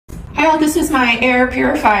Well, this is my air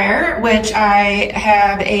purifier, which I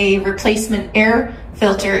have a replacement air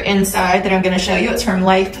filter inside that I'm going to show you. It's from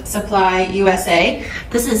LifeSupplyUSA.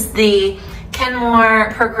 This is the Kenmore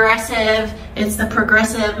Progressive. It's the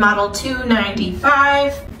Progressive Model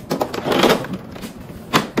 295.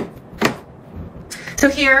 So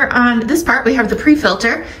here on this part we have the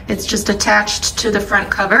pre-filter. It's just attached to the front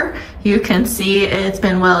cover. You can see it's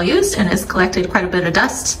been well used and has collected quite a bit of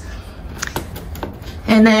dust.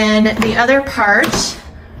 And then the other part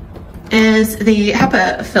is the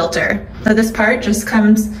HEPA filter. So this part just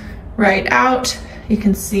comes right out. You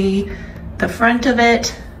can see the front of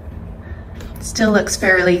it. Still looks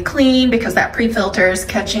fairly clean because that pre-filter is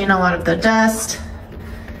catching a lot of the dust.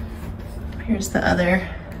 Here's the other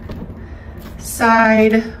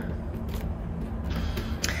side.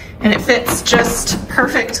 And it fits just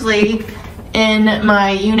perfectly in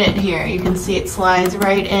my unit here. You can see it slides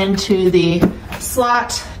right into the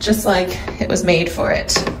slot just like it was made for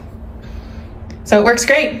it. So it works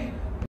great.